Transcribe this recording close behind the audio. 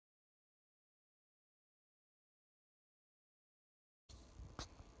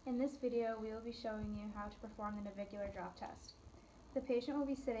In this video, we will be showing you how to perform the navicular drop test. The patient will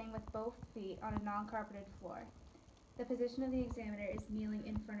be sitting with both feet on a non-carpeted floor. The position of the examiner is kneeling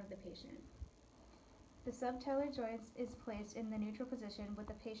in front of the patient. The subtalar joint is placed in the neutral position with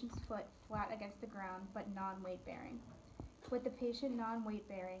the patient's foot flat against the ground but non-weight bearing. With the patient non-weight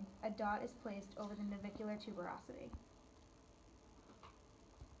bearing, a dot is placed over the navicular tuberosity.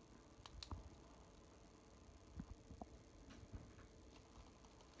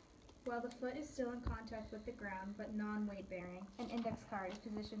 While the foot is still in contact with the ground but non-weight bearing, an index card is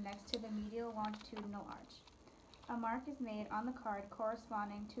positioned next to the medial longitudinal arch. A mark is made on the card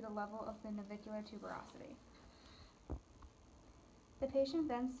corresponding to the level of the navicular tuberosity. The patient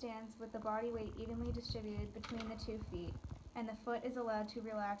then stands with the body weight evenly distributed between the 2 feet, and the foot is allowed to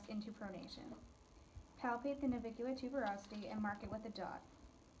relax into pronation. Palpate the navicular tuberosity and mark it with a dot.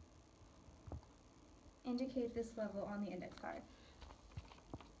 Indicate this level on the index card.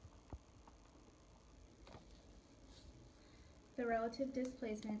 The relative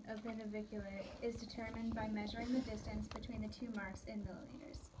displacement of the navicular is determined by measuring the distance between the 2 marks in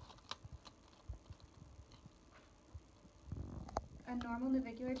millimeters. A normal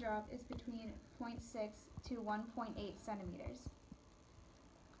navicular drop is between 0.6 to 1.8 centimeters.